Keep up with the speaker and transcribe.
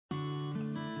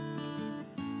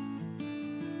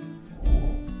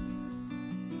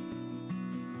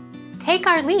Take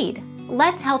our lead.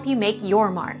 Let's help you make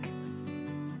your mark.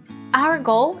 Our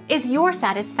goal is your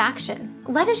satisfaction.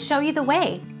 Let us show you the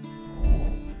way.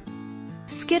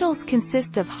 Skittles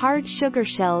consist of hard sugar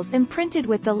shells imprinted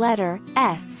with the letter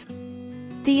S.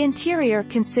 The interior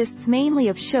consists mainly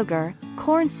of sugar,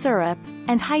 corn syrup,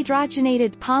 and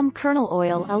hydrogenated palm kernel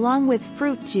oil along with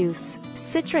fruit juice,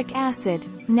 citric acid,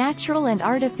 natural and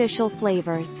artificial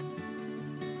flavors.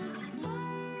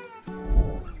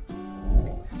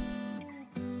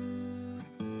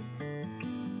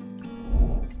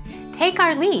 Take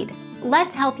our lead.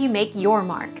 Let's help you make your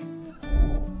mark.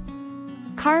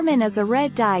 Carmine is a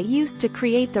red dye used to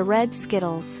create the red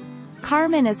Skittles.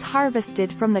 Carmine is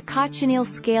harvested from the cochineal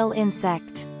scale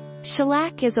insect.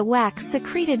 Shellac is a wax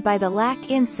secreted by the lac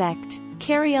insect,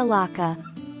 Caryolaca.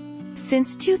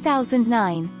 Since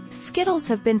 2009, Skittles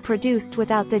have been produced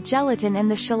without the gelatin and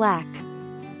the shellac.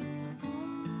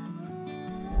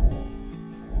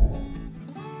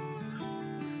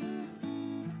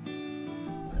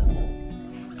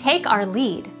 Take our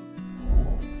lead.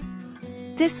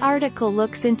 This article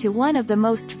looks into one of the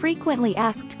most frequently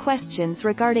asked questions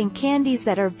regarding candies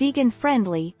that are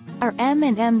vegan-friendly. Are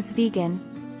M&Ms vegan?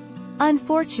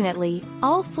 Unfortunately,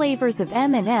 all flavors of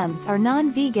M&Ms are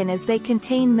non-vegan as they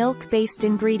contain milk-based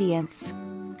ingredients.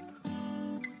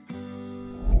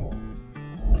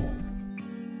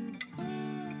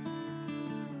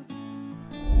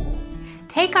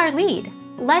 Take our lead.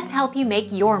 Let's help you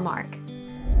make your mark.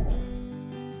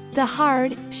 The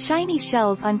hard, shiny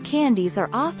shells on candies are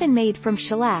often made from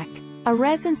shellac, a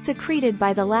resin secreted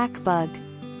by the lac bug.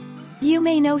 You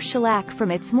may know shellac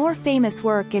from its more famous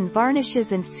work in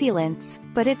varnishes and sealants,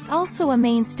 but it's also a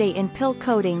mainstay in pill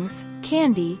coatings,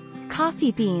 candy,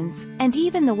 coffee beans, and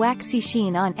even the waxy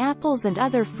sheen on apples and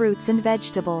other fruits and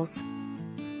vegetables.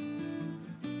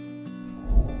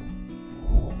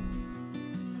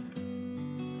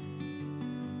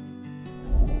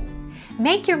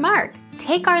 Make your mark.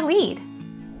 Take our lead.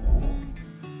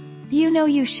 You know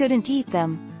you shouldn't eat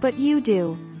them, but you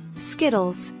do.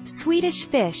 Skittles, Swedish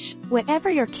fish, whatever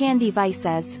your candy vice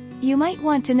is, you might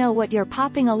want to know what you're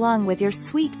popping along with your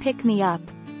sweet pick-me-up.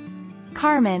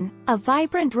 Carmine, a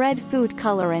vibrant red food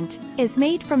colorant, is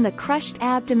made from the crushed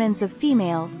abdomens of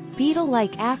female,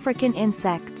 beetle-like African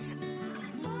insects.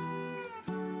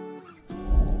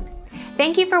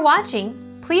 Thank you for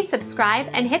watching. Please subscribe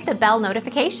and hit the bell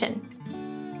notification.